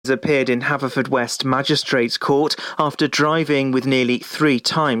appeared in Haverfordwest Magistrates Court after driving with nearly 3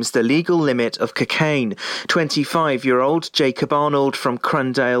 times the legal limit of cocaine. 25-year-old Jacob Arnold from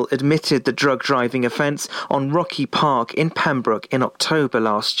Crundale admitted the drug driving offence on Rocky Park in Pembroke in October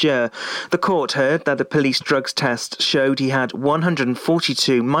last year. The court heard that the police drugs test showed he had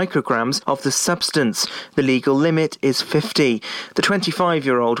 142 micrograms of the substance. The legal limit is 50. The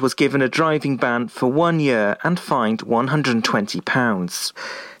 25-year-old was given a driving ban for 1 year and fined £120.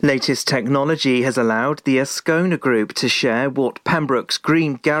 Latest technology has allowed the Ascona Group to share what Pembroke's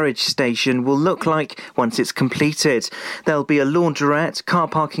Green Garage station will look like once it's completed. There'll be a laundrette, car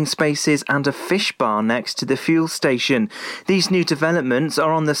parking spaces and a fish bar next to the fuel station. These new developments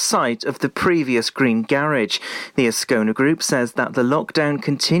are on the site of the previous Green Garage. The Ascona Group says that the lockdown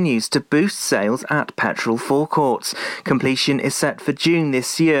continues to boost sales at petrol forecourts. Completion is set for June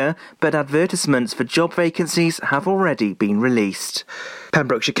this year, but advertisements for job vacancies have already been released.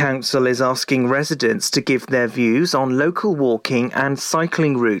 Pembrokeshire Council is asking residents to give their views on local walking and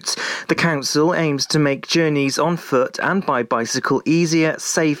cycling routes. The council aims to make journeys on foot and by bicycle easier,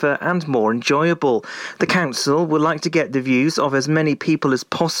 safer and more enjoyable. The council would like to get the views of as many people as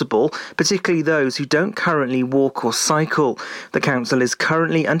possible, particularly those who don't currently walk or cycle. The council is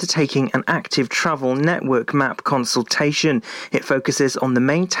currently undertaking an active travel network map consultation. It focuses on the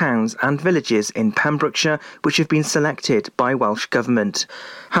main towns and villages in Pembrokeshire which have been selected by Welsh Government.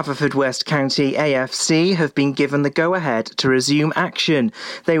 Haverfordwest County AFC have been given the go-ahead to resume action.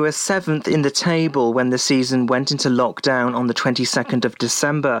 They were 7th in the table when the season went into lockdown on the 22nd of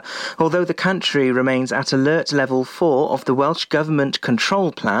December. Although the country remains at alert level 4 of the Welsh Government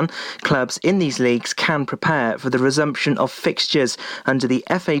control plan, clubs in these leagues can prepare for the resumption of fixtures under the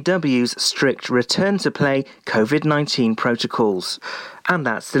FAW's strict return to play COVID-19 protocols. And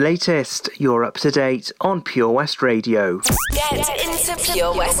that's the latest. You're up to date on Pure West Radio. Get into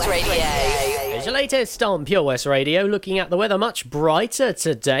Pure West Radio. Here's your latest on Pure West Radio. Looking at the weather, much brighter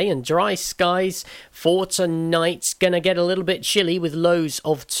today and dry skies for tonight. Gonna get a little bit chilly with lows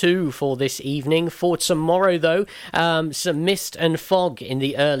of 2 for this evening. For tomorrow, though, some mist and fog in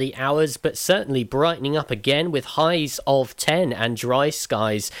the early hours, but certainly brightening up again with highs of 10 and dry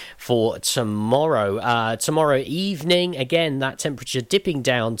skies for tomorrow. Tomorrow evening, again, that temperature dipping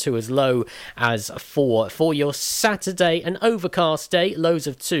down to as low as 4. For your Saturday, an overcast day, lows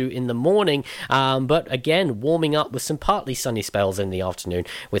of 2 in the morning, but again, warming up with some partly sunny spells in the afternoon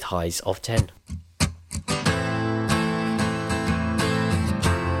with highs of 10.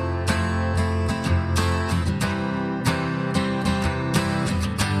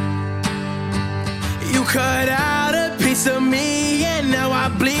 You cut out a piece of me and now I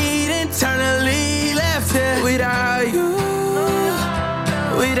bleed internally, left here without you.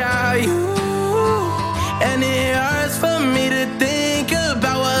 And it hurts for me to think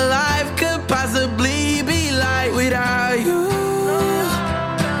about what life could possibly be like without you.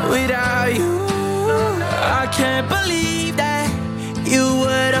 I can't believe that you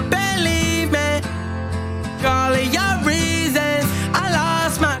would have believed me. All of your reasons, I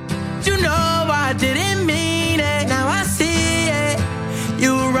lost my, you know I didn't mean it. Now I see it,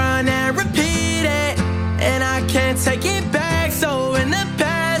 you run and repeat it, and I can't take it back. So in the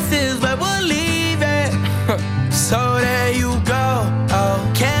past is where we'll leave it. So there you go.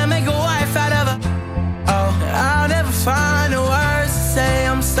 Oh, can't make a wife out of her. Oh, I'll never find the words to say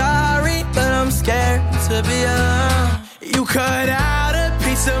I'm sorry, but I'm scared to be alone. You cut out a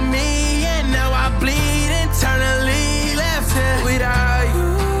piece of me and now I bleed internally, left here without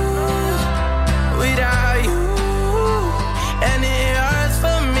you. And it hurts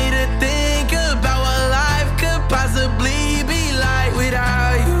for me to think about what life could possibly be like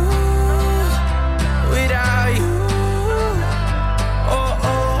without you. Oh,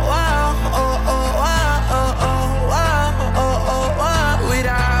 oh, wow, oh, oh, wow, oh, oh, wow, oh, oh, wow,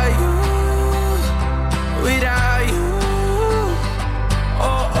 without you.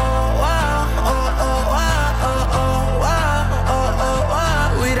 Oh, oh, wow, oh, oh, wow, oh, oh, wow, oh, oh, wow,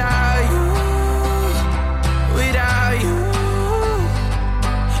 without you.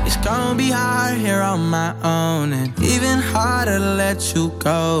 It's gonna be hard here on my own, and even harder to let you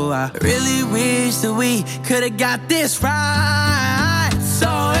go. I really wish that we could've got this right. So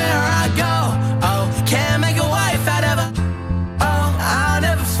here I go. Oh, can't make a wife out of her. Oh, I'll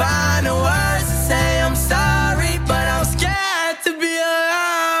never find the words to say I'm sorry, but I'm scared to be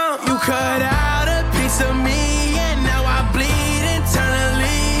alone. You cut out a piece of me and now I bleed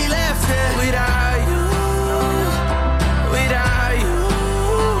internally, left here without you.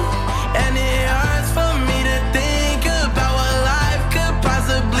 And it hurts for me to think about what life could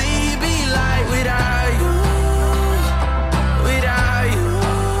possibly be like without you.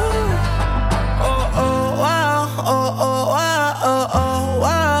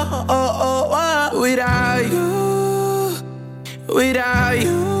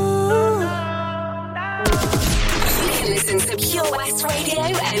 West Radio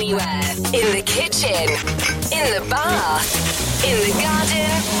anywhere. In the kitchen, in the bath, in the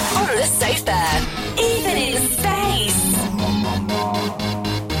garden, on the sofa, even in space.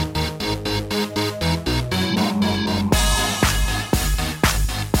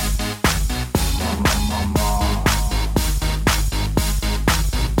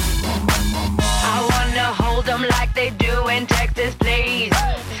 I wanna hold them like they do in Texas, please.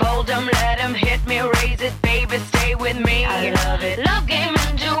 Fold them, let them hit me, raise it, baby, stay with me. I love it. Love game,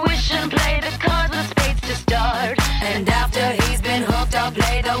 intuition, play the cards with spades to start. And after he's been hooked, I'll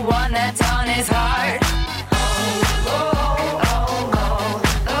play the one that's on his heart.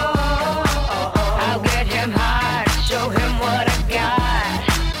 I'll get him hard, show him what I got.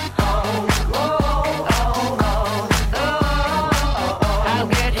 I'll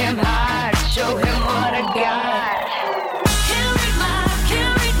get him hard, show him what I got.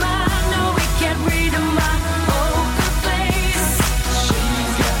 Can't read my, no, we can't read my poker face.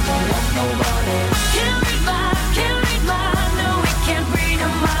 She's got no love, nobody. Can't read my, no, we can't read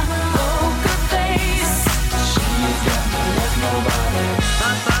my poker face. She's got no love, nobody.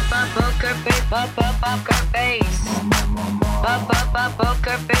 Poker face, poker face.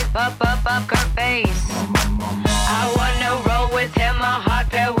 Poker face, poker face. I wanna roll with him, a hot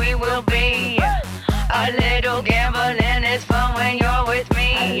pair we will be. A little gambling is fun when you're with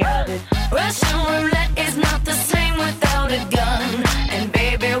me. Russian roulette is not the same without a gun. And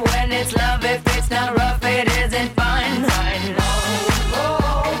baby, when it's love, if it's not rough, it isn't fun.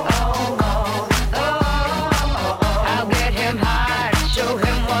 I'll get him hard, show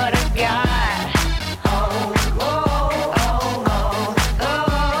him what I got.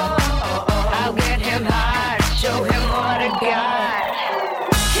 I'll get him hard, show him what I got.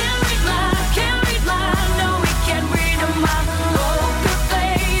 Can't read my, no, we can't read my poker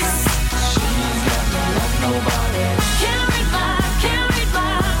face. She's got no love, nobody. Can't read my,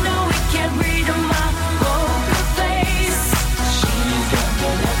 no, we can't read my poker face. She's got no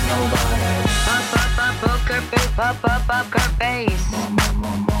love, nobody. Poker face, poker face.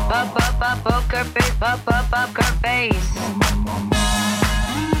 Poker face, poker face.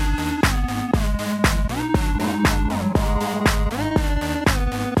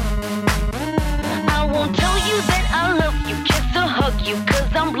 I won't tell you that I love you, kiss or hug you, 'cause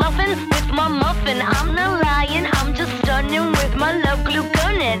I'm bluffing with my muffin. I'm not lying, I'm just stunning with my love glue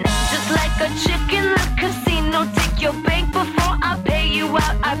gunning. Just like a chick in the casino, take your bank before I pay you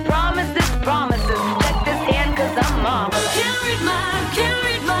out. I promise this promises. Check this hand 'cause I'm marvelous. Can't read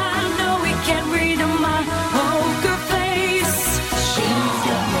my, no, we can't read my poker face. She's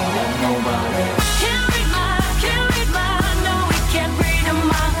got no love, nobody. Can't read my, no, we can't read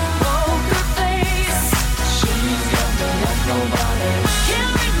my poker face. She's got no love, nobody.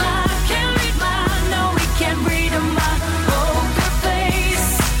 Can't read my, no, we can't read my poker face.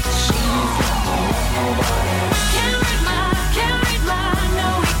 She's got no love, nobody. Can't read my, no,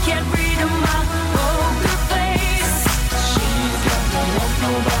 we can't read my poker face. She's got no love,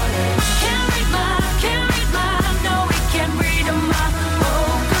 nobody. Can't read my, no, we can't read my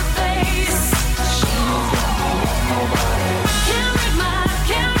poker face. She's got no love, nobody.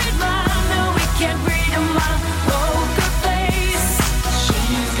 Can't read my, no, we can't read my poker face.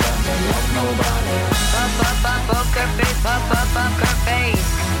 She's got no love, nobody. Poker face, poker face.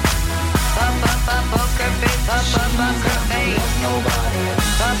 Poker face, poker face. Nobody.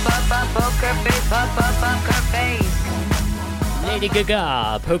 Poker face, poker face. Lady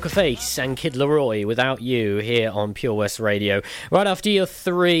Gaga, Poker Face, and Kid Laroi, Without You, here on Pure West Radio. Right after your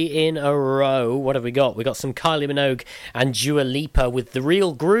 3 in a row, what have we got? We got some Kylie Minogue and Dua Lipa with The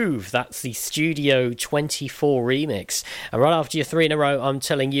Real Groove. That's the Studio 24 remix. And right after your 3 in a row, I'm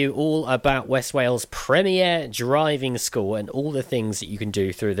telling you all about West Wales' premier driving school and all the things that you can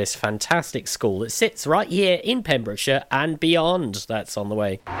do through this fantastic school that sits right here in Pembrokeshire and beyond. That's on the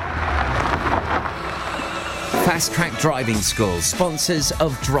way. Fast Track Driving School, sponsors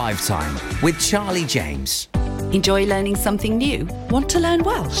of Drivetime, with Charlie James. Enjoy learning something new? Want to learn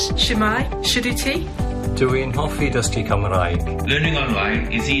Welsh? Shemai, Shuduti. Dwi'n hoffi dysgu Cymraeg. Learning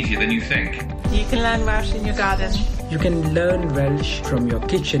online is easier than you think. You can learn Welsh in your garden. You can learn Welsh from your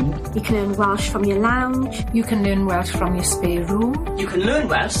kitchen. You can learn Welsh from your lounge. You can learn Welsh from your spare room. You can learn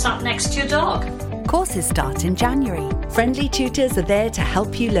Welsh sat next to your dog. Courses start in January. Friendly tutors are there to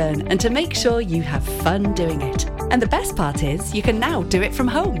help you learn and to make sure you have fun doing it. And the best part is, you can now do it from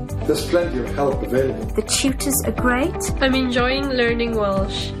home. There's plenty of help available. The tutors are great. I'm enjoying learning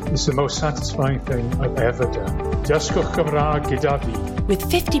Welsh. It's the most satisfying thing I've ever done. Dysgwch Cymraeg gyda fi. With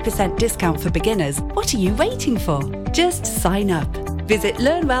 50% discount for beginners, what are you waiting for? Just sign up. Visit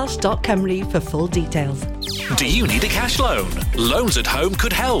learnwelsh.cymru for full details. Do you need a cash loan? Loans at Home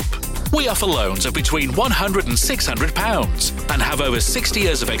could help. We offer loans of between £100 and £600 and have over 60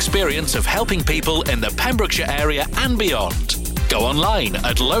 years of experience of helping people in the Pembrokeshire area and beyond. Go online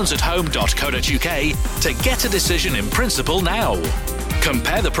at loansathome.co.uk to get a decision in principle now.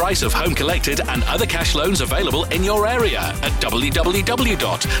 Compare the price of home collected and other cash loans available in your area at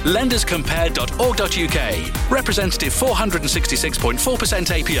www.lenderscompare.org.uk. Representative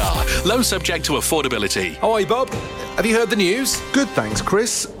 466.4% APR. Loan subject to affordability. Hi, Bob. Have you heard the news? Good, thanks,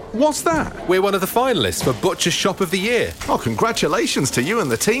 Chris. What's that? We're one of the finalists for Butcher's Shop of the Year. Oh, congratulations to you and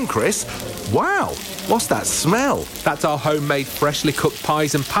the team, Chris. Wow, what's that smell? That's our homemade freshly cooked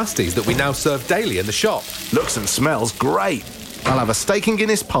pies and pasties that we now serve daily in the shop. Looks and smells great. I'll have a steak and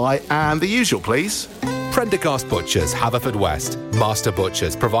Guinness pie and the usual, please. Prendergast Butchers, Haverfordwest. Master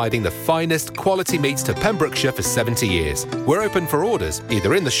Butchers, providing the finest quality meats to Pembrokeshire for 70 years. We're open for orders,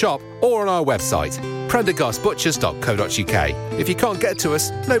 either in the shop or on our website, prendergastbutchers.co.uk. If you can't get to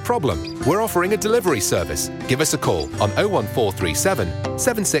us, no problem. We're offering a delivery service. Give us a call on 01437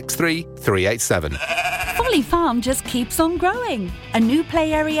 763 387. Folly Farm just keeps on growing. A new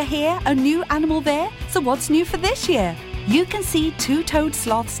play area here, a new animal there. So what's new for this year? You can see two-toed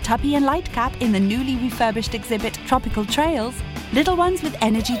sloths Tubby and Lightcap in the newly refurbished exhibit Tropical Trails. Little ones with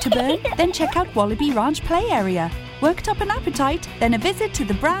energy to burn? Then check out Wallaby Ranch play area. Worked up an appetite? Then a visit to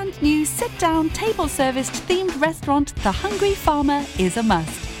the brand new sit-down, table-serviced themed restaurant The Hungry Farmer is a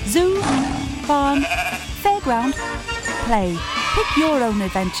must. Zoo, farm, fairground, play. Pick your own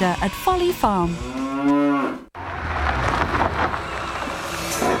adventure at Folly Farm.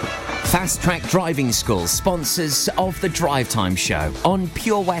 Fast Track Driving School, sponsors of the Drivetime Show on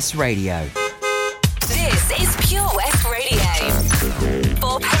Pure West Radio. This is Pure West Radio.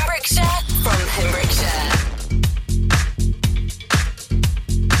 For Pembrokeshire, from Pembrokeshire.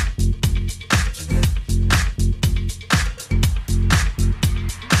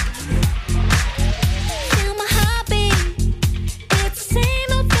 Feel my heartbeat. It's the same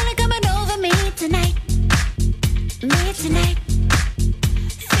old feeling coming over me tonight. Me tonight.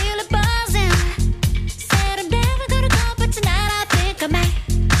 Feel it buzzing. Said I'm never gonna go, but tonight I think I might.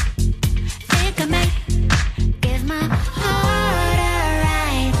 Give my heart a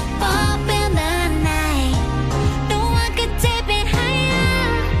ride. Pop in the night.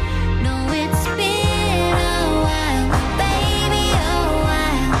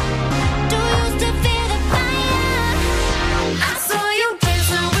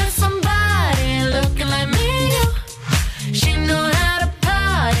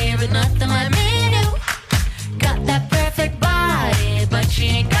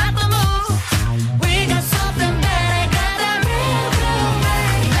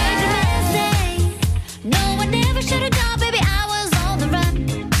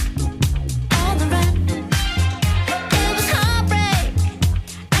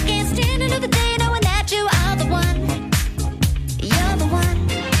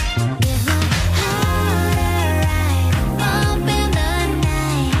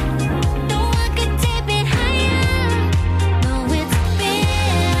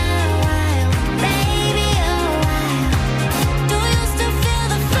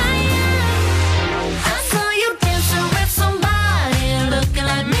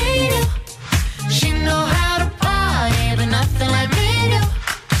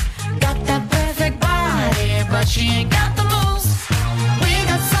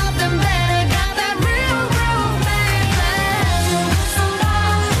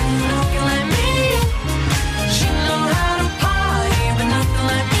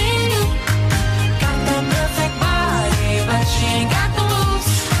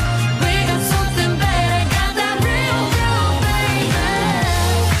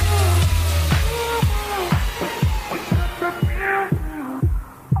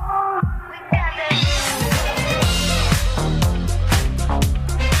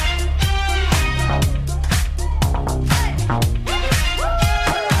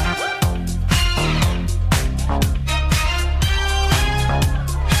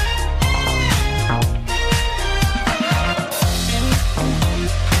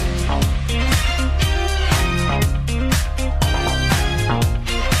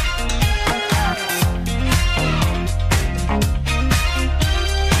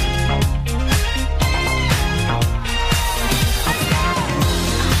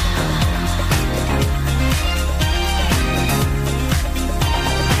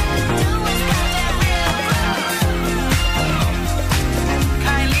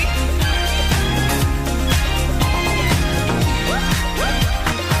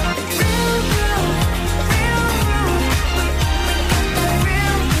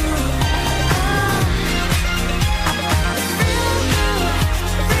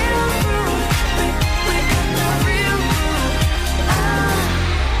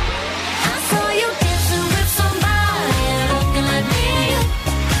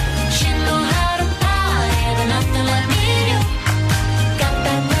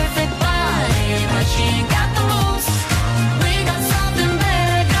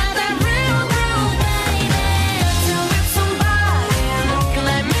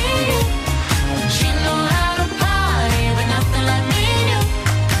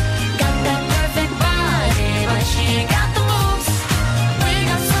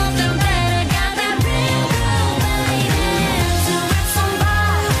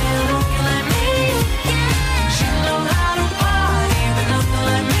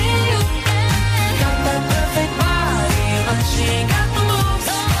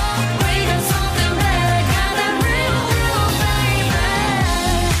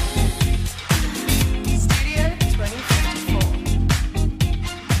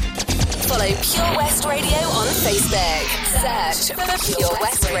 Follow Pure West Radio on Facebook. Search for Pure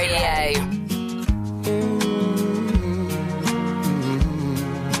West Radio.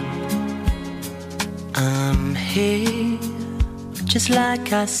 I'm here, just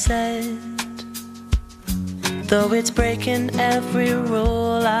like I said. Though it's breaking every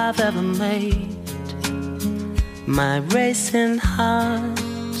rule I've ever made, my racing heart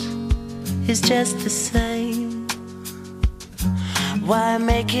is just the same. Why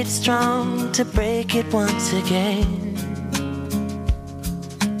make it strong to break it once again?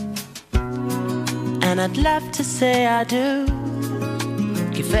 And I'd love to say I do,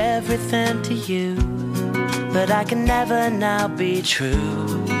 give everything to you, but I can never now be true.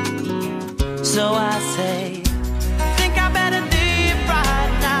 So I say, I think I better leave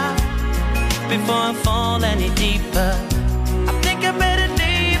right now before I fall any deeper. I think I better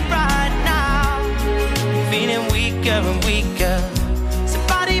leave right now, feeling weaker and weaker.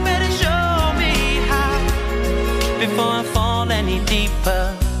 Somebody better show me how before I fall any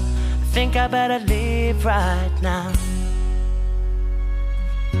deeper. I think I better leave right now.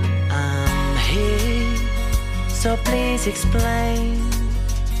 I'm here, so please explain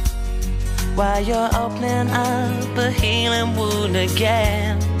why you're opening up a healing wound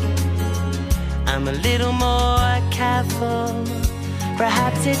again. I'm a little more careful,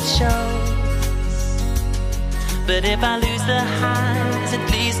 perhaps it shows. But if I lose the highs,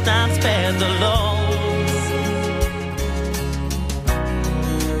 at least I'm spared the lows.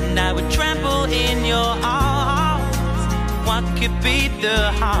 And I would trample in your arms. What could be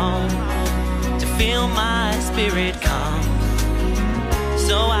the harm to feel my spirit calm?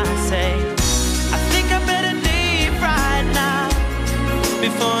 So I say, I think I better leave right now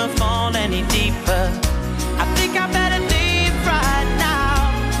before I fall any deeper. I think I better leave right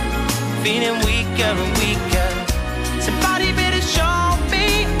now, feeling weaker and weaker. Somebody better show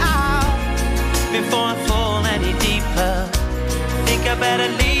me out before I fall any deeper. I think I better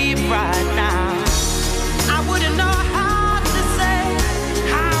leave right now. I wouldn't know how to say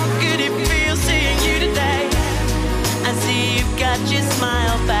how good it feels seeing you today. I see you've got your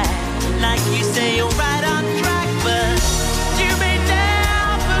smile back, like you say you're right on track, but you may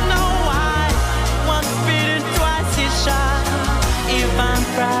never know why. Once bitten, twice is shy. If I'm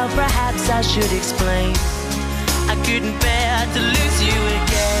proud, perhaps I should explain. I couldn't bear to lose you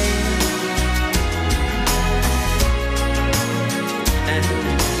again.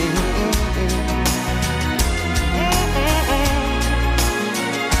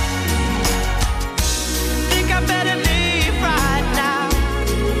 Think I better leave right now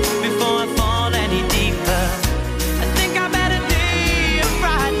before I fall any deeper. I think I better leave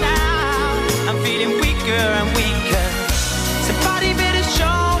right now. I'm feeling weaker and weaker. Somebody better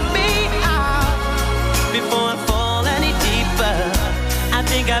show me out before I fall any deeper. I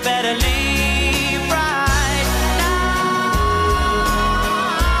think I better leave right now.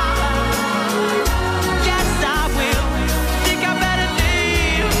 Yes, I will. Think I better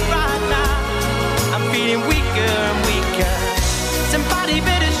leave right now. I'm feeling weaker and weaker. Somebody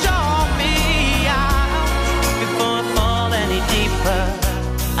better show me out before I fall any deeper.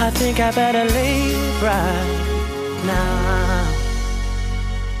 I think I better leave right now.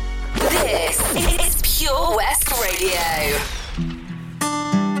 This is Pure West Radio.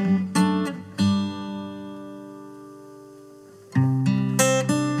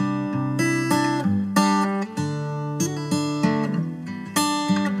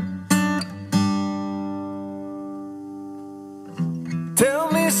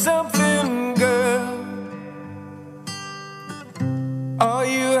 Tell me something, girl. Are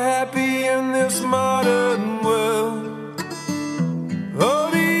you happy in this modern world?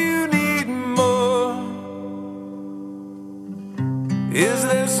 Or do you need more? Is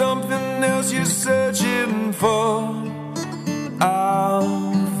there something else you're searching for?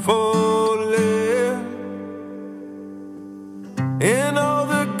 I'm falling. In all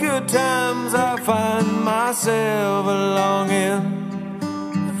the good times I find myself longing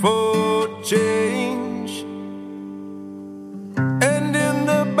for change, and in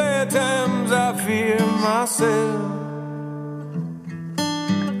the bad times I fear myself.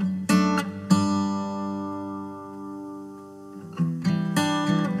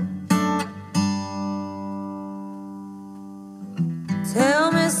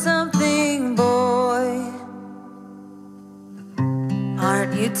 Tell me something, boy.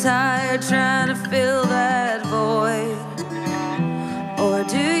 Aren't you tired trying to fill that void? Or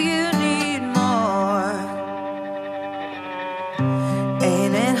do you need more?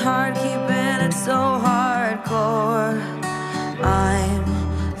 Ain't it hard keeping it so hardcore? I'm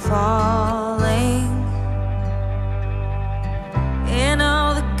falling. In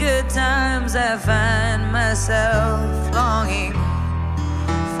all the good times times I find myself longing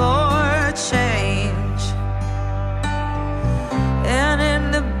for change, and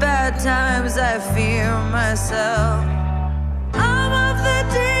in the bad times I fear myself. I'm of the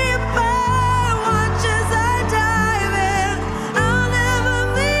deep end, watch as I dive in. I'll never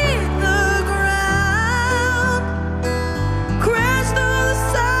meet the ground. Crash through the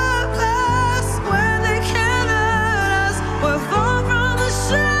surface where they can't hurt us. We're far from the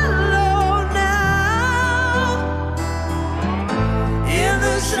shallow now. In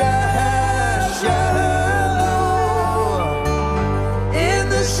the shallow, in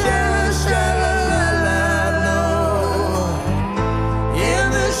the shallow.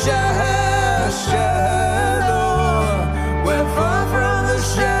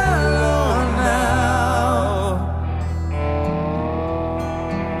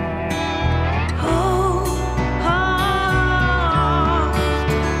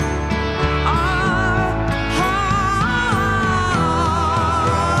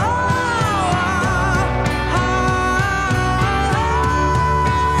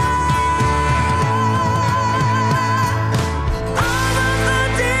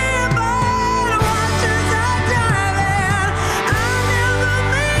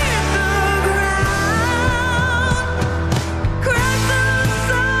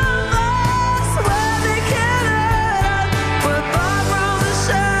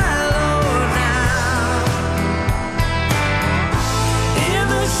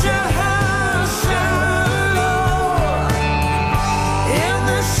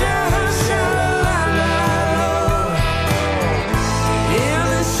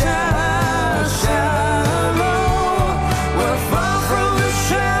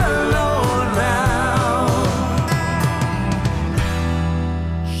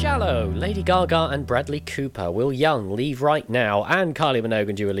 Lady Gaga and Bradley Cooper, Will Young, Leave Right Now, and Kylie Minogue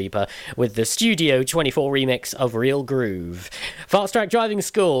and Dua Lipa with the Studio 24 remix of Real Groove. Fast Track Driving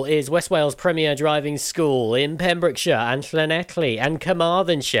School is West Wales' premier driving school in Pembrokeshire and Llanelli and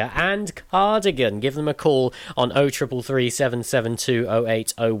Carmarthenshire and Cardigan. Give them a call on 0333 772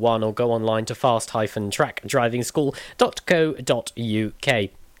 0801 or go online to fast-trackdrivingschool.co.uk.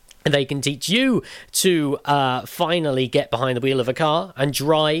 They can teach you to finally get behind the wheel of a car and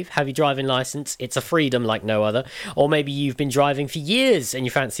drive, have your driving licence. It's a freedom like no other. Or maybe you've been driving for years and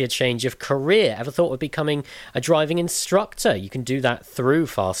you fancy a change of career. Ever thought of becoming a driving instructor? You can do that through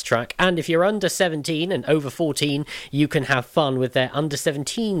Fast Track. And if you're under 17 and over 14, you can have fun with their under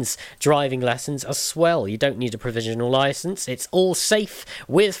 17s driving lessons as well. You don't need a provisional licence. It's all safe.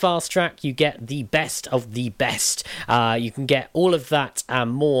 With Fast Track, you get the best of the best. You can get all of that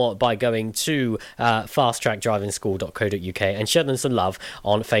and more by going to fasttrackdrivingschool.co.uk and show them some love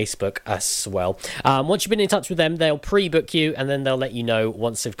on Facebook as well. Once you've been in touch with them, they'll pre-book you and then they'll let you know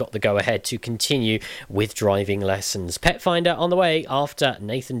once they've got the go-ahead to continue with driving lessons. Pet Finder on the way after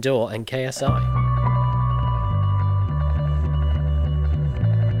Nathan Dorr and KSI.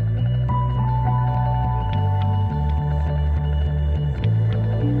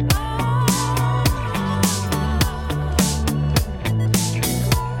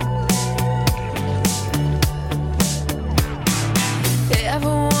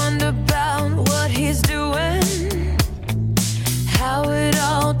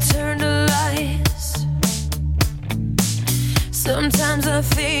 Sometimes I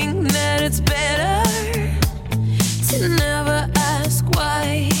think that it's better to never ask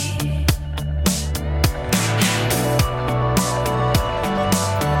why.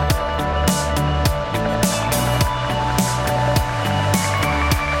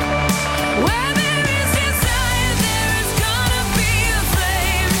 Where there is desire, there is gonna be a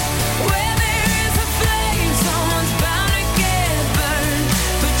flame. Where there is a flame, someone's bound to get burned.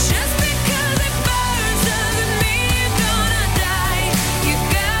 But just because it burns doesn't mean you're gonna die. You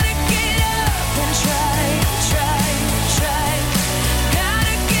gotta get up and try.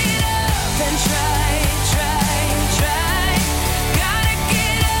 Gotta get up and try. Gotta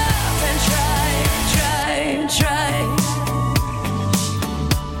get up and try.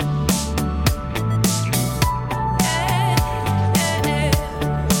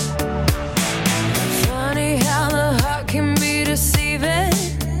 Funny how the heart can be deceiving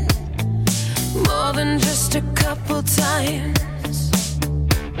more than just a couple times.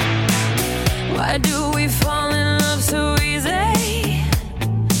 Why do we fall in love so easy,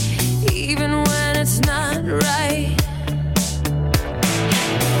 even when it's not right?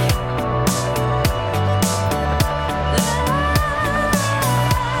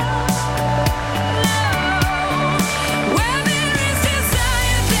 Where there is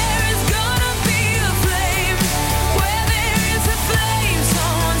desire, there is gonna be a flame. Where there is a flame,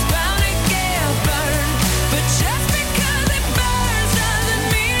 someone's bound to get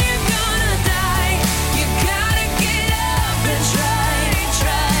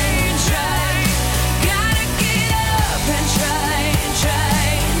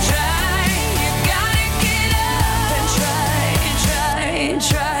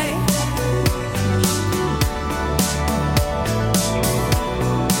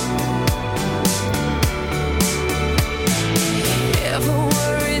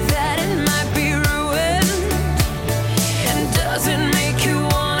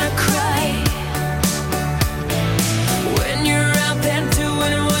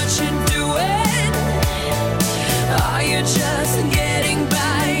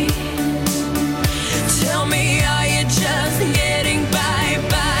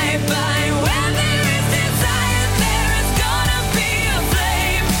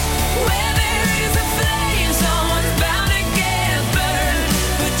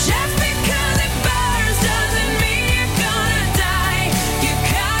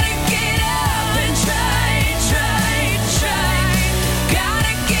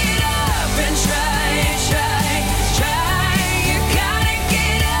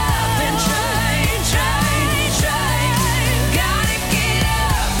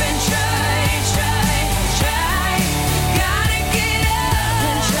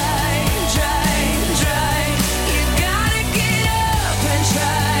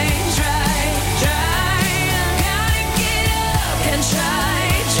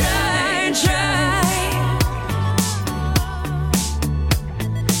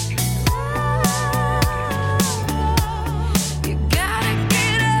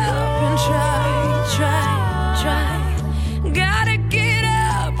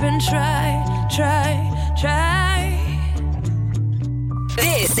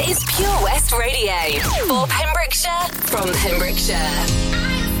Pure West Radio. For Pembrokeshire, from Pembrokeshire.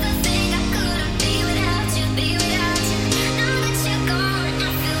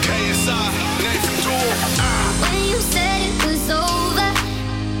 When you said it was over,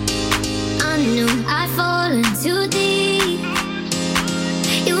 I knew I'd fallen too deep.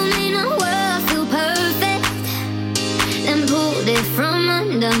 You made my world feel perfect, then pulled it from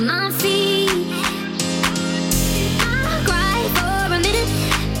under my feet. I cried for a minute,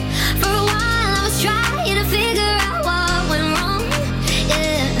 for a while I was trying to figure out what went wrong.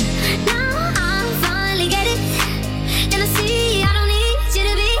 Yeah, now I finally get it, and I see I don't need you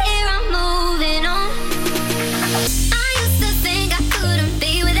to be here. I'm moving on. I used to think I couldn't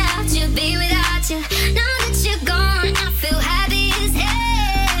be without you, be without you. Now that you're gone, I feel happy as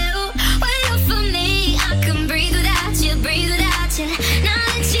hell. When you're for me, I can breathe without you, breathe without you. Now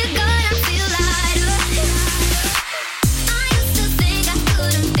that you're gone, I feel lighter. I used to think I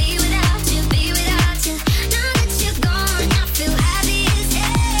couldn't be without you, be without you. Now that you're gone, I feel happy as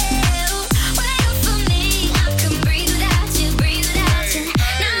hell. When you're for me, I can breathe without you, breathe without you.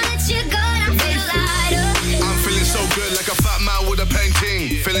 Now that you're gone, I feel lighter. I'm feeling so good like a fat man with a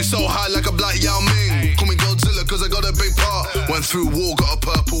painting. Feeling so high like a black Yao Ming. Call me Godzilla cause I got a big part. Went through war, got a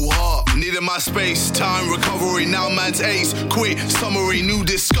purple heart. Needed my space, time, recovery. Now man's ace, quit, summary, new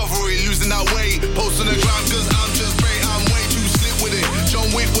discovery. Losing that weight, post on the ground cause I'm just great. I'm way too slick with it, John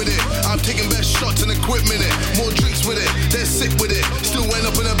Wick with it. I'm taking best shots and equipment it. More drinks with it, they're sick with it. Still went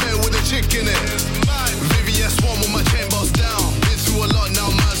up in a bed with a chick in it. Vivian Swan with my chain boss down. Been through a lot, now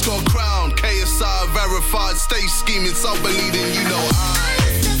man's got a crown. KSI verified, stay scheming, some believing, you know I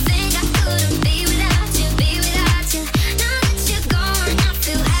used to think I couldn't be without you, be without you. Now that you're gone, I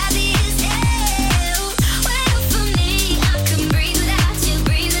feel happy as hell. When you're for me, I can breathe without you,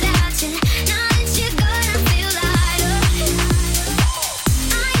 breathe without you. Now that you're gone, I feel lighter.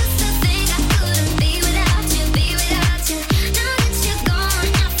 I used to think I couldn't be without you, be without you. Now that you're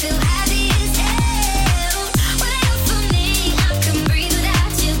gone, I feel happy as hell. When you're for me, I can breathe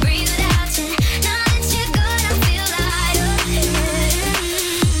without you, breathe without you. Now that you're gone, I feel lighter.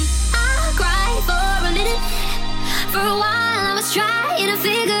 I cried for a minute, for a while I was trying to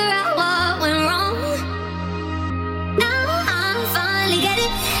figure out what went wrong. Now I finally get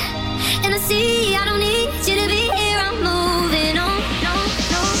it, and I see I don't need you to be here. I'm moving on. No,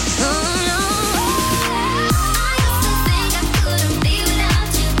 no, no, no. I used to think I couldn't be without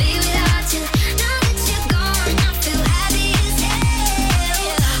you, be without you. Now that you're gone, I feel happy as hell.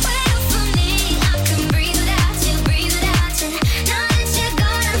 When you're for me, I can breathe without you, breathe without you. Now that you're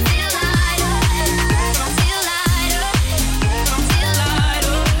gone, I feel lighter. I feel lighter. I feel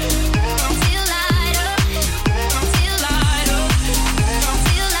lighter. I feel lighter. I feel lighter. I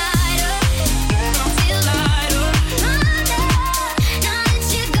feel lighter. I feel lighter. Now that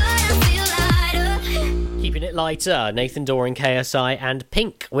you're gone, I feel lighter. Keeping it lighter, Nathan Doran, KSI, and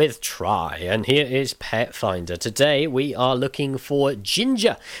Pink with Try. And here is Pet Finder. Today we are looking for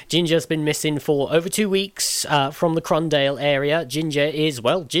Ginger. Ginger's been missing for over 2 weeks from the Crondale area. Ginger is,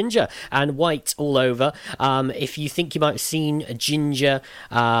 well, ginger and white all over. If you think you might have seen Ginger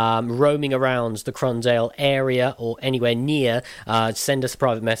roaming around the Crondale area or anywhere near, send us a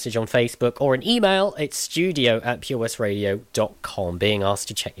private message on Facebook or an email. It's studio@purewestradio.com. Being asked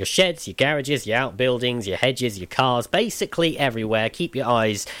to check your sheds, your garages, your outbuildings, your hedges, your cars, basically everywhere. Keep your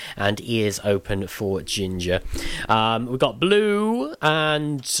eyes and ears open for Ginger. We've got Blue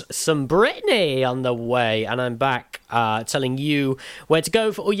and some Brittany on the way, and I'm back telling you where to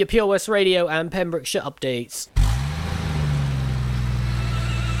go for all your Pure West Radio and Pembrokeshire updates.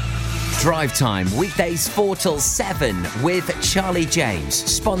 Drive Time, weekdays 4 till 7 with Charlie James,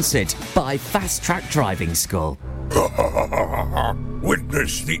 sponsored by Fast Track Driving School.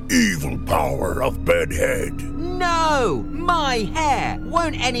 Witness the evil power of Bedhead. No! My hair!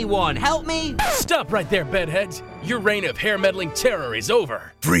 Won't anyone help me? Stop right there, Bedheads. Your reign of hair-meddling terror is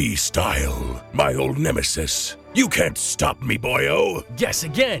over. Freestyle, my old nemesis. You can't stop me, boyo. Guess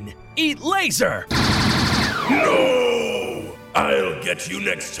again. Eat laser! No! I'll get you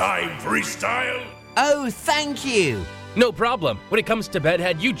next time, Freestyle. Oh, thank you. No problem. When it comes to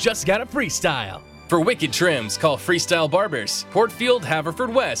Bedhead, you just gotta freestyle. For wicked trims, call Freestyle Barbers, Portfield,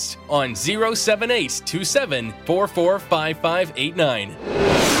 Haverfordwest, on 07827445589.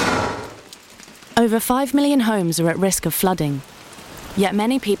 Over 5 million homes are at risk of flooding, yet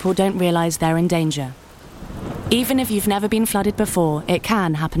many people don't realise they're in danger. Even if you've never been flooded before, it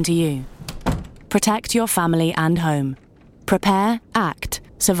can happen to you. Protect your family and home. Prepare, act,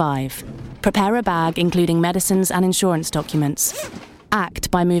 survive. Prepare a bag including medicines and insurance documents.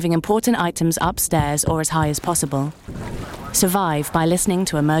 Act by moving important items upstairs or as high as possible. Survive by listening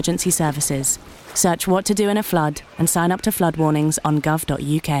to emergency services. Search what to do in a flood and sign up to flood warnings on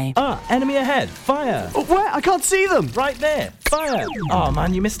gov.uk. Ah, enemy ahead. Fire. Oh, where? I can't see them. Right there. Fire. Oh,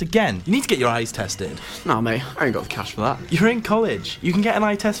 man, you missed again. You need to get your eyes tested. Nah, mate, I ain't got the cash for that. You're in college. You can get an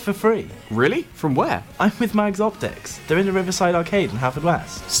eye test for free. Really? From where? I'm with Mags Optics. They're in the Riverside Arcade in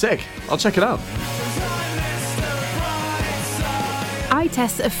Haverfordwest. Sick. I'll check it out. Eye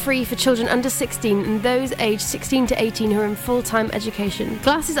tests are free for children under 16 and those aged 16 to 18 who are in full-time education.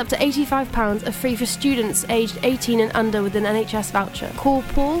 Glasses up to £85 are free for students aged 18 and under with an NHS voucher. Call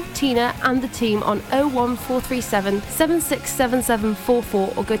Paul, Tina and the team on 01437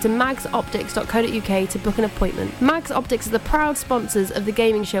 767744 or go to magsoptics.co.uk to book an appointment. Mags Optics are the proud sponsors of the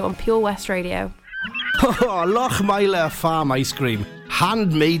gaming show on Pure West Radio. Oh, Lochmeyler Farm Ice Cream.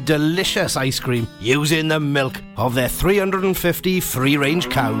 Handmade delicious ice cream using the milk of their 350 free-range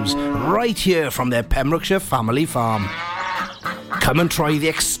cows right here from their Pembrokeshire family farm. Come and try the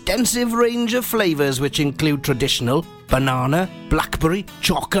extensive range of flavours which include traditional, banana, blackberry,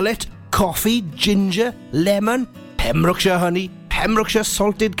 chocolate, coffee, ginger, lemon, Pembrokeshire honey, Pembrokeshire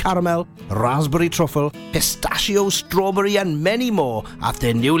salted caramel, raspberry truffle, pistachio, strawberry and many more at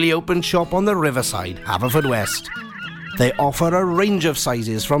their newly opened shop on the Riverside, Haverfordwest. They offer a range of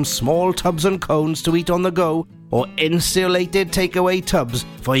sizes from small tubs and cones to eat on the go or insulated takeaway tubs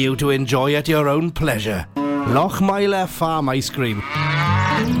for you to enjoy at your own pleasure. Lochmeyler Farm Ice Cream.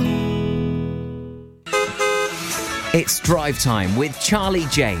 It's Drive Time with Charlie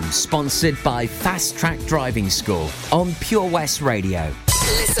James, sponsored by Fast Track Driving School on Pure West Radio.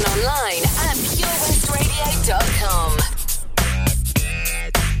 Listen online at purewestradio.com.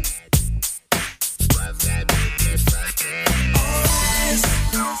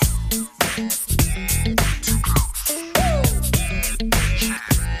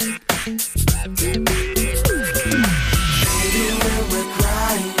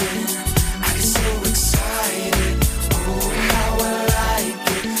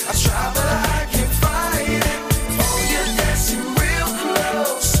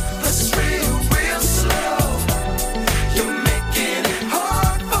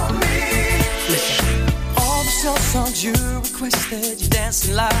 You requested you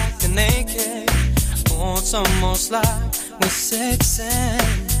dancing like a naked. Oh, it's almost like we're sexing.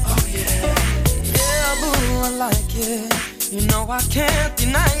 Oh yeah, yeah, boo, I like it. You know I can't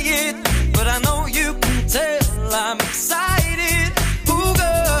deny it, but I know you can tell I'm excited. Ooh,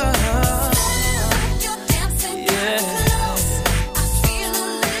 girl, you're dancing close. I feel a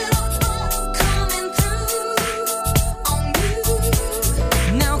little funk coming through on you.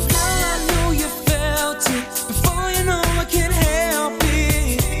 Now, girl, I know you felt it. I can't help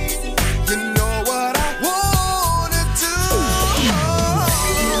it. You know what I wanna do.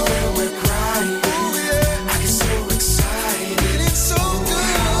 Baby, when we're crying, ooh, yeah. I get so excited. It's so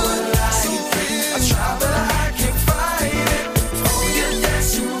good. So real. I try, but I can't fight it. Oh, you're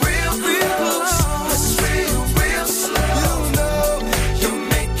dancing real close. It's real slow. You know you're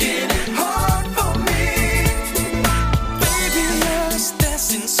making it hard for me. Baby, you're just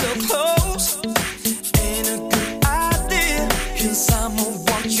dancing so close. Ain't a good cause I'ma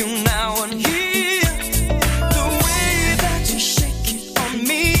want you now and here. The way that you shake it on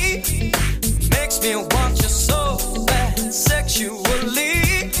me makes me want you so bad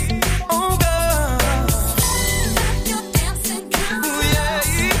sexually. Oh girl, you're dancing kind of ooh, yeah.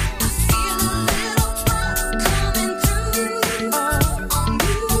 I feel a little funk coming through on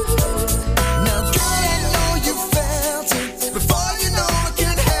you. Now girl, I know you felt it. Before you know I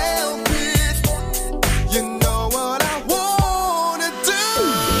can't help it. You know what I want.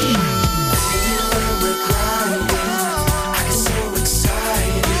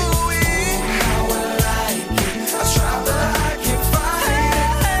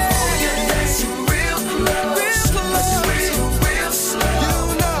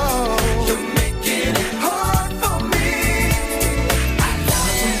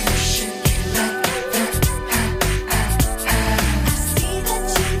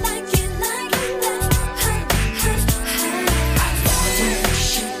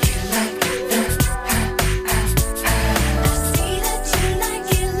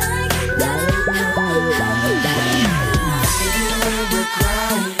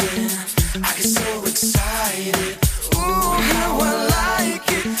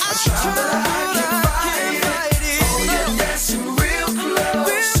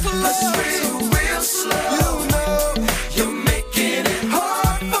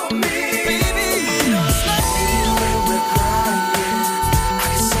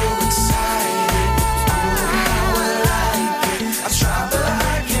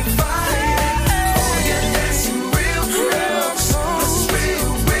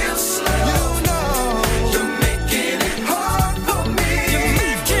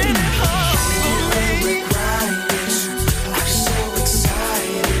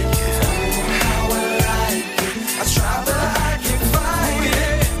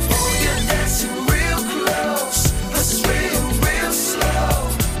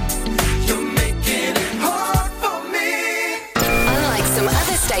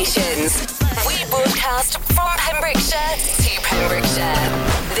 Pembrokeshire to Pembrokeshire.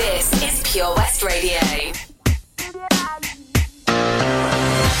 This is Pure West Radio.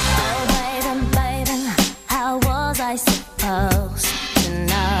 Oh, baby, baby, how was I supposed to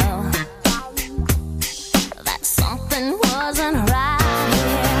know that something wasn't right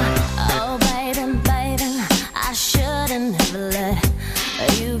here? Oh, baby, baby, I shouldn't have let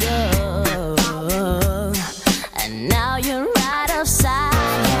you go. And now you're right outside.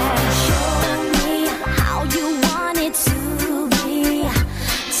 Yeah. Show me how you want it to be.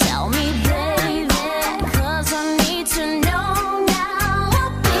 Tell me, baby, 'cause I need to know now.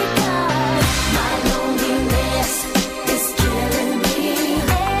 Because my loneliness is killing me.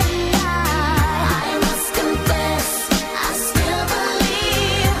 And I must confess, I still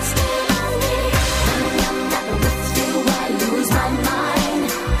believe. When I'm not with you, I lose my mind.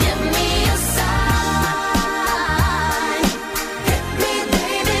 Give me a sign. Hit me,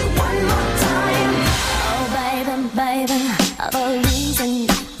 baby, one more time. Oh, baby, baby, the reason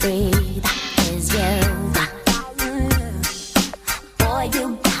I breathe is you. Boy, you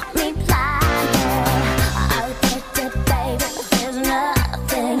got me blinded. I'll take it, baby. There's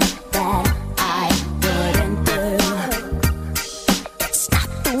nothing that I wouldn't do. It's not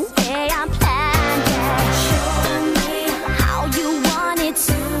the way I planned it. Show me how you want it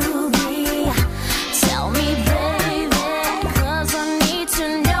to be. Tell me, baby, 'cause I need to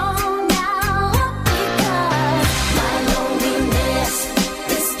know now. Because my loneliness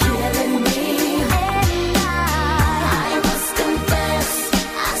is killing me. And I must confess,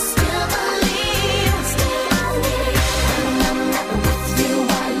 I still believe. When I'm not with you,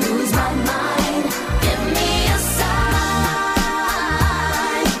 I lose my mind. Give me a sign.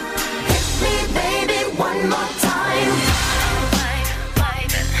 Hit me, baby, one more time.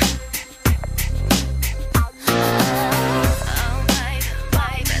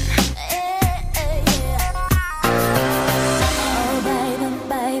 Oh, baby,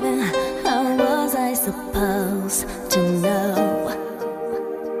 baby, how was I supposed to know?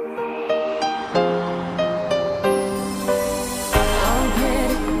 Oh,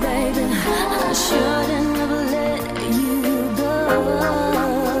 pretty baby, I shouldn't have let you go.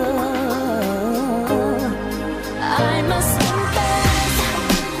 I must confess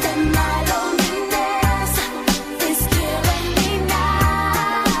that my loneliness is killing me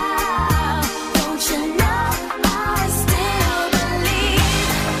now. Don't you know I still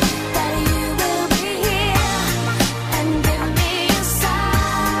believe that you will be here and give me a sign.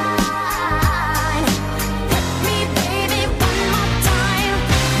 Hit me, baby, one more time.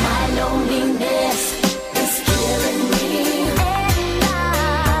 My loneliness is killing me. And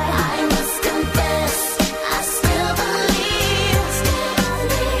I must confess, I still believe.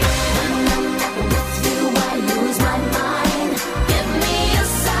 When I'm not with you, I lose my mind. Give me a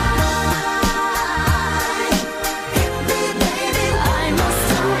sign. Hit me, baby, I must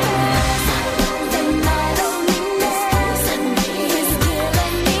confess that my loneliness is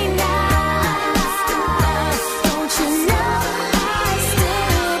killing me now. Don't you know I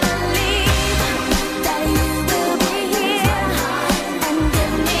still believe that you will be here and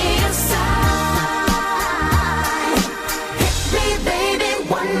give me a sign. Hit me, baby,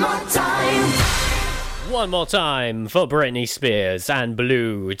 one more time. One more time for Britney Spears and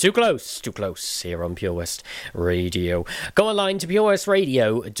Blue. Too close here on Pure West Radio. Go online to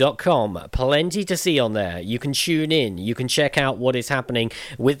purewestradio.com. Plenty to see on there. You can tune in. You can check out what is happening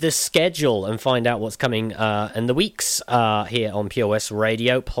with the schedule and find out what's coming in the weeks here on Pure West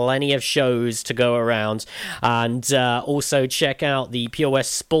Radio. Plenty of shows to go around. And also check out the Pure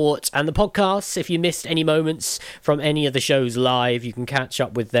West Sport and the podcasts. If you missed any moments from any of the shows live, you can catch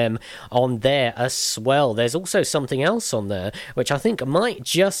up with them on there as well. There's also something else on there which I think might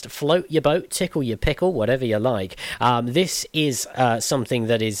just float your boat, tickle your pickle, whatever you like. This is something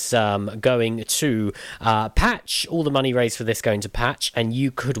that is going to Patch. All the money raised for this going to Patch, and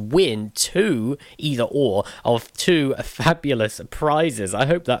you could win either or of two fabulous prizes. I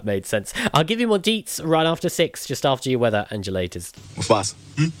hope that made sense. I'll give you more deets right after 6, just after your weather and your latest. Mufasa,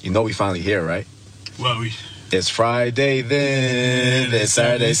 you know we finally here, right? Well, It's Friday then, it's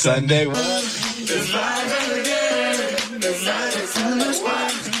Saturday, Sunday. It's Friday again. It's Friday, Sunday.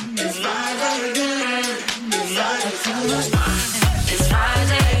 It's Friday again. It's Friday, Sunday. It's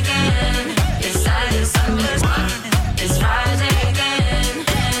Friday again. It's Saturday, Sunday. It's Friday again.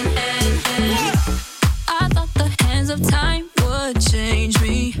 I thought the hands of time would change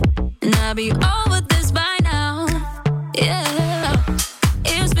me, and I'd be over this by now. Yeah,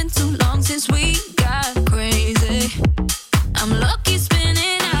 it's been too long since we got crazy. I'm lucky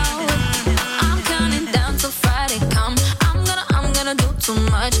spinning out. I'm counting down.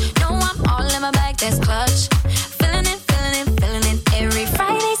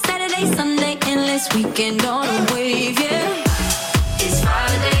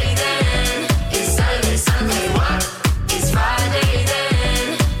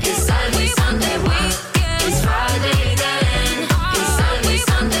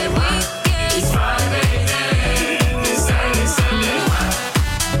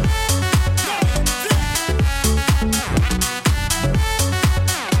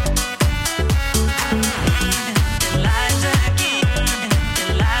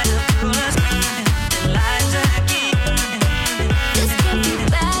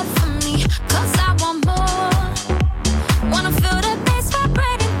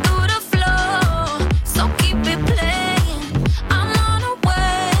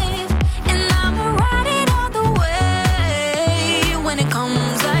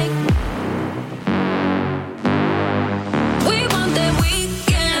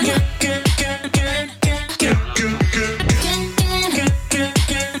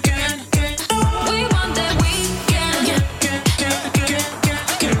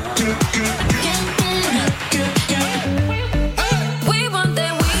 We want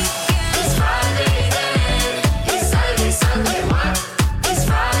that weekend. It's Friday then. It's Saturday, Sunday. What? It's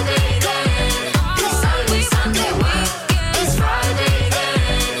Friday then. It's Saturday, Sunday. Weekend. It's Friday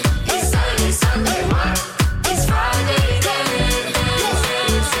then. It's Saturday, Sunday. What? It's Friday then.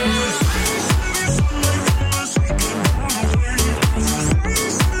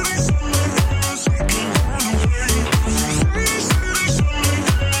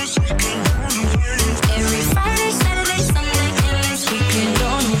 Every Friday, Saturday, Sunday, endless weekend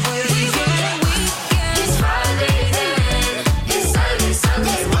on the way. We want that weekend. It's Friday then. It's Saturday,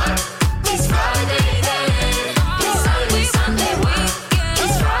 Sunday. What? It's Friday then. It's Saturday, Sunday. Weekend.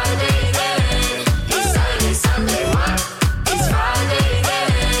 It's Friday then. It's Saturday, Sunday. What? It's Friday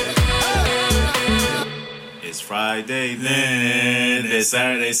then. It's Friday then. It's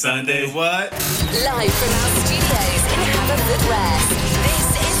Saturday, Sunday. What? Live from our studios in Haverfordwest. This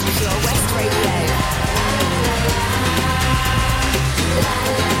is Pure West Radio.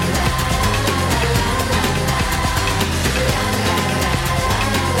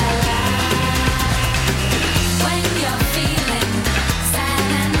 When you're feeling sad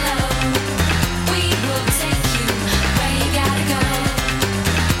and low, we will take you where you gotta go.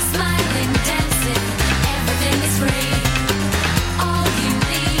 Smiling, dancing, everything is free. All you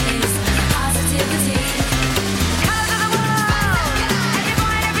need is positivity. Colors of the world, every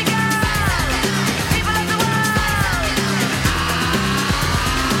boy and every girl, people of the world.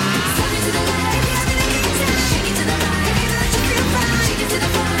 Step into the light, shake it to the right, let you feel fine. Shake it to the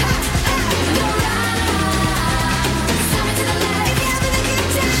front, go round. Step into the light,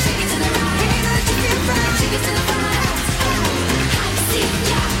 shake it to the right, let you feel fine. Shake it to the front, see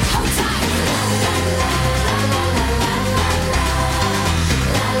ya, hold tight. La la la la la la la la la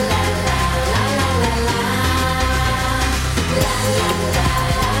la la la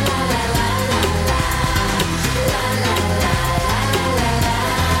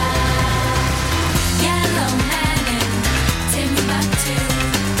Yellow man in Timbuktu,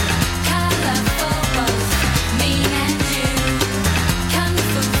 colorful both me and you. Kung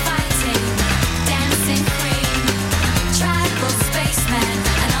fu fighting, dancing queen, tribal spaceman,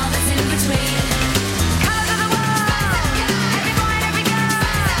 and all that's in between. Colors of the world, every boy and every girl,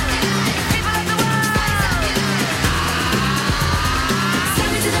 people of the world.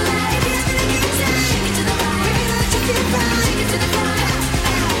 Step into the light, shake it to the right, let you feel fine. Shake it to the front,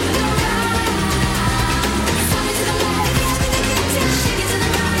 go round. Step into the light, shake it to the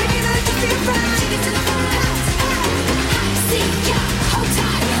right, let you feel fine. Shake it to the front, see ya, hold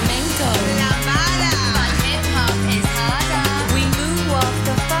tight. Flamenco, la mala, but hip hop is harder. We moonwalk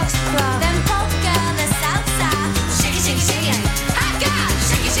the foxtrot, then polka the salsa. Shake it, shake it, shake it. I got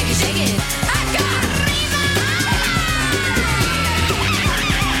shake it, shake it, shake it. I got arriba.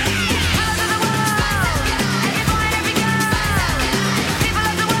 Colors of the world, every boy and every girl, people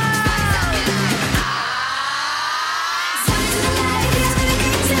of the world. Step into the light,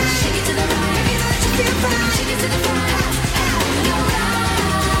 shake it to the right, let you feel fine. Shake it to the front, go round.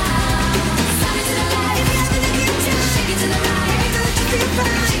 Step into the light, shake it to the right, let you feel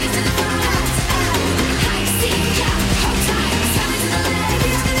fine. Shake it to the front, see ya, hold tight. Step into the light,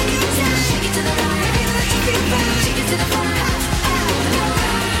 shake it to the right, let you feel fine. Shake it to the front, go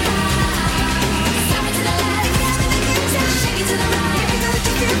round. Step into the light, shake it to the right, let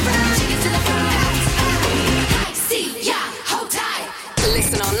you feel fine. Shake it to the front, see ya, hold tight.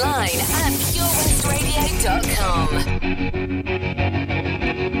 Listen online at purewestradio.com.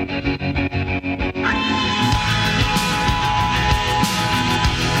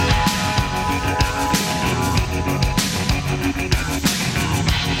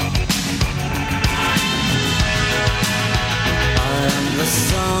 I'm the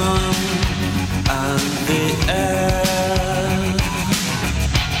sun and the air.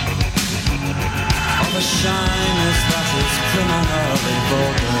 All the shyness that is criminally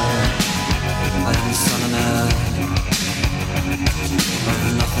vulgar. I am sun and air of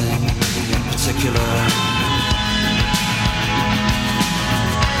nothing in particular.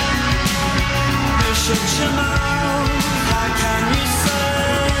 You shut your mouth, how can you say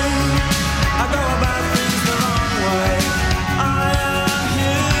I go about things the wrong way? I am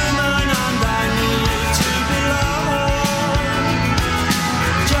human and I need to belong,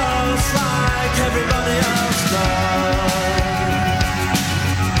 just like everybody else does.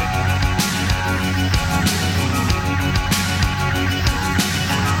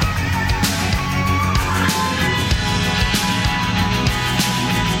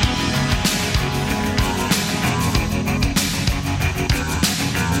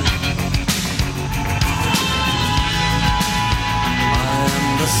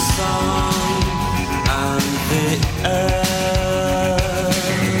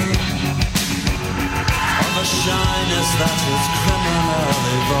 that is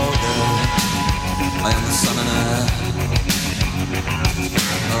criminally vulgar. I am the son and heir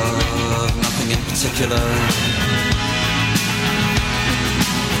of nothing in particular.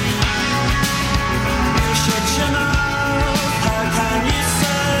 You should know, how can you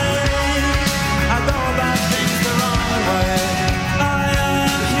say I go about things the wrong way? I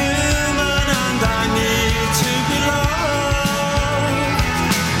am human and I need to be loved,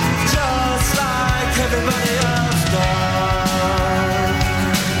 just like everybody else does.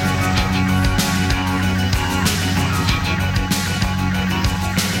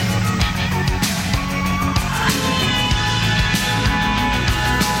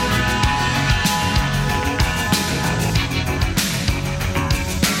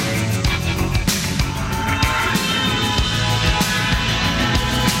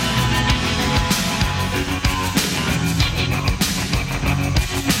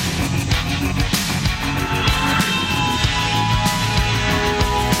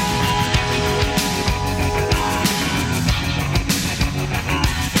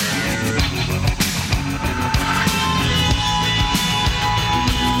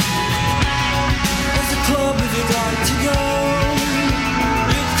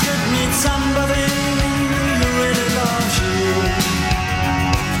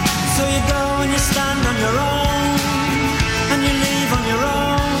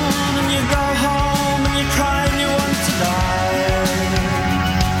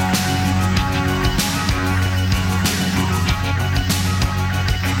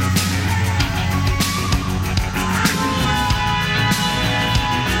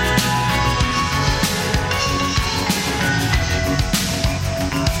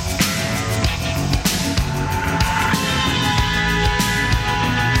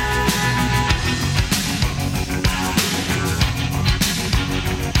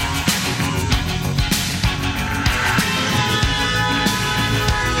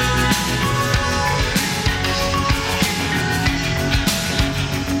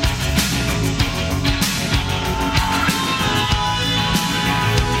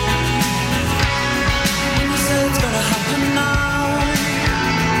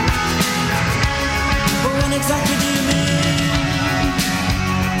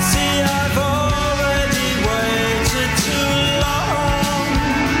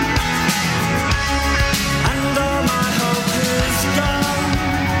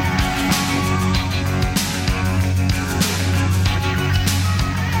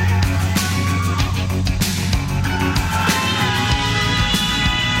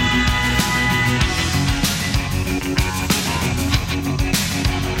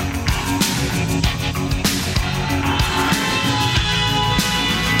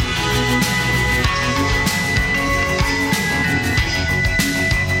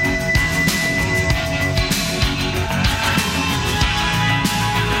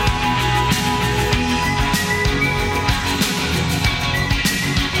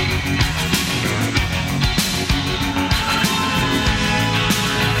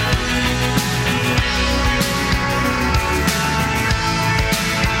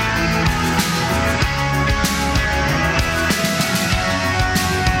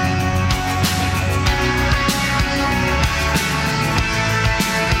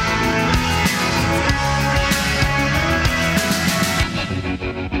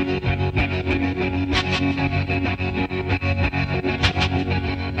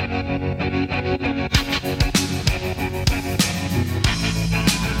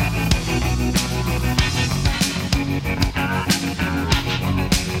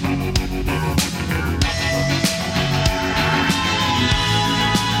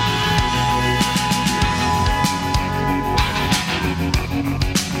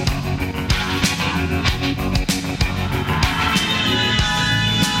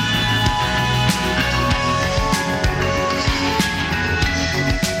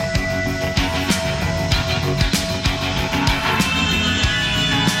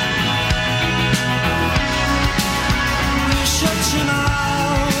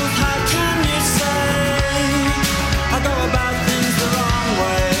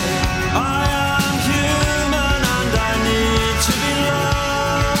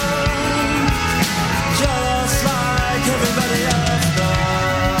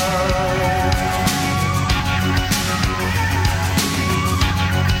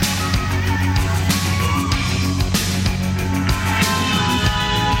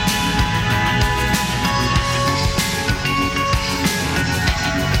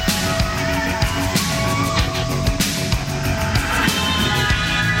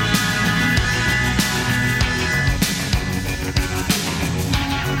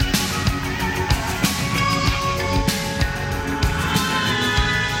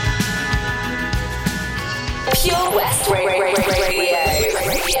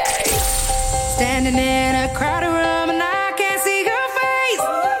 standing in a crowded room and I can't see your face.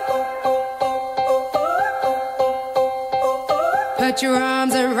 Put your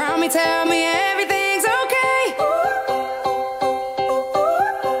arms around me, tell me everything's okay.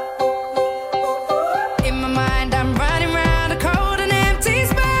 In my mind, I'm running round a cold and empty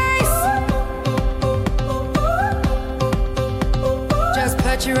space. Just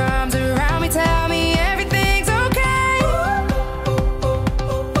put your arms around me, tell me everything's okay.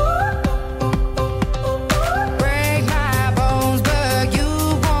 Break my bones, but you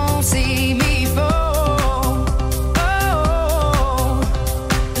won't see me fall. Oh,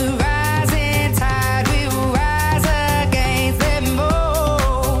 the rising tide will rise against them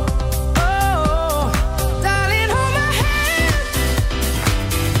all. Oh, darling, hold my hand.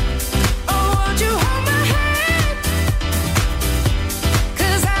 Oh, won't you hold my hand?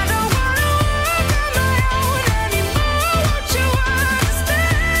 'Cause I don't wanna walk on my own anymore. Won't you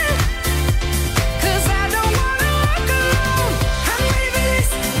understand? 'Cause I don't wanna walk alone. I'm ready for this.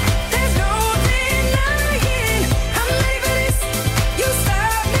 There's no denying. I'm ready for this. You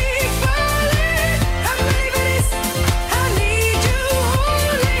stop me falling. I'm ready for this. I need you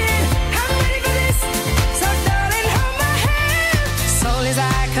holding. I'm ready for this. So darling, hold my hand. Soul is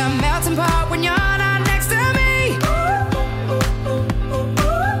like a melting pot when you're not next to me.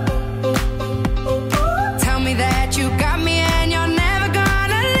 Tell me that you got me and you're never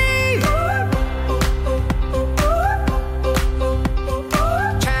gonna leave.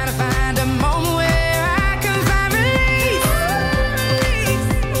 Trying to find a moment where I can find relief.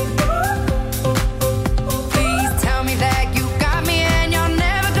 Please tell me that you got me and you're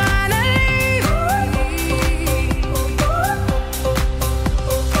never gonna leave.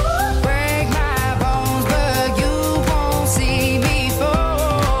 Break my bones, but you won't see me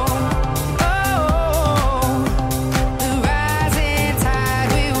fall. Oh, the rising tide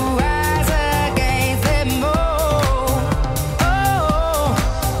will rise against them all. Oh,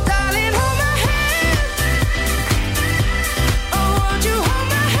 darling, hold my hand. Oh, won't you hold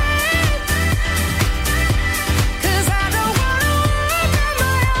my hand? 'Cause I don't wanna walk on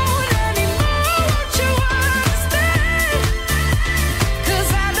my own anymore. Won't you understand? 'Cause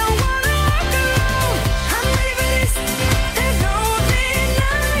I don't wanna walk alone. I'm ready for this. There's no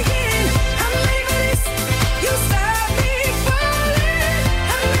denying. I'm ready for this. You stop me falling.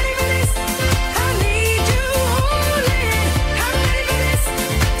 I'm ready for this. I need you holding. I'm ready for this.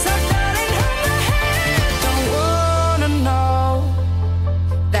 So darling, hold my hand. Don't wanna know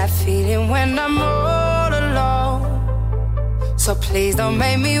that feeling when I'm all alone. So please don't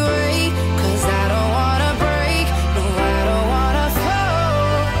make me wait, 'cause I don't wanna break. No, I don't wanna fall.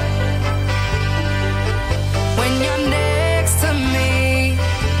 When you're next to me,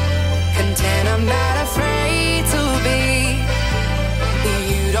 content, I'm not afraid to be.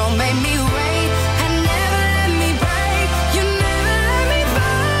 You don't make me wait and never let me break. You never let me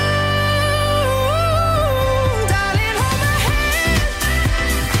fall. Darling, hold my hand.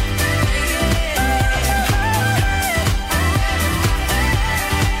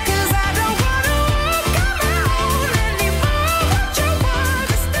 'Cause I don't wanna walk on my own anymore. Won't you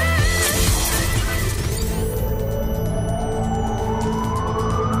understand?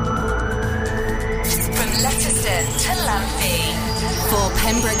 From Letterston to Lampy. For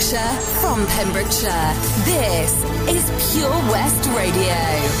Pembrokeshire, from Pembrokeshire, this is Pure West Radio.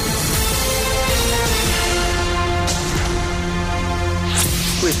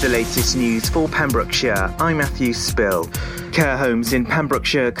 With the latest news for Pembrokeshire, I'm Matthew Spill. Care homes in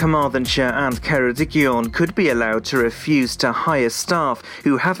Pembrokeshire, Carmarthenshire and Ceredigion could be allowed to refuse to hire staff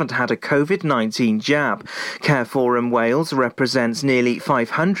who haven't had a COVID-19 jab. Care Forum Wales represents nearly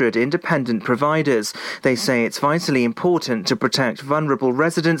 500 independent providers. They say it's vitally important to protect vulnerable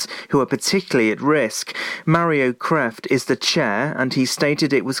residents who are particularly at risk. Mario Kreft is the chair, and he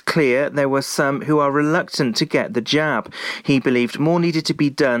stated it was clear there were some who are reluctant to get the jab. He believed more needed to be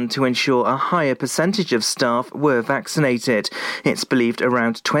done to ensure a higher percentage of staff were vaccinated. It's believed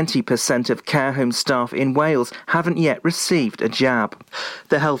around 20% of care home staff in Wales haven't yet received a jab.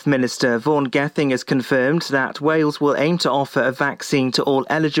 The Health Minister, Vaughan Gething, has confirmed that Wales will aim to offer a vaccine to all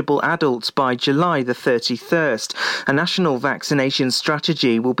eligible adults by July the 31st. A national vaccination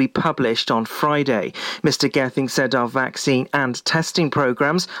strategy will be published on Friday. Mr Gething said our vaccine and testing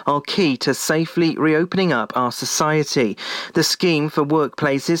programmes are key to safely reopening up our society. The scheme for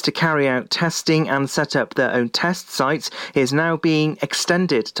workplaces to carry out testing and set up their own test sites is now being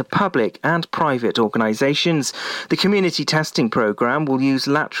extended to public and private organisations. The community testing programme will use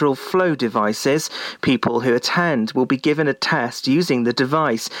lateral flow devices. People who attend will be given a test using the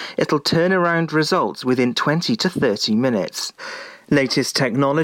device. It'll turn around results within 20 to 30 minutes. Latest technology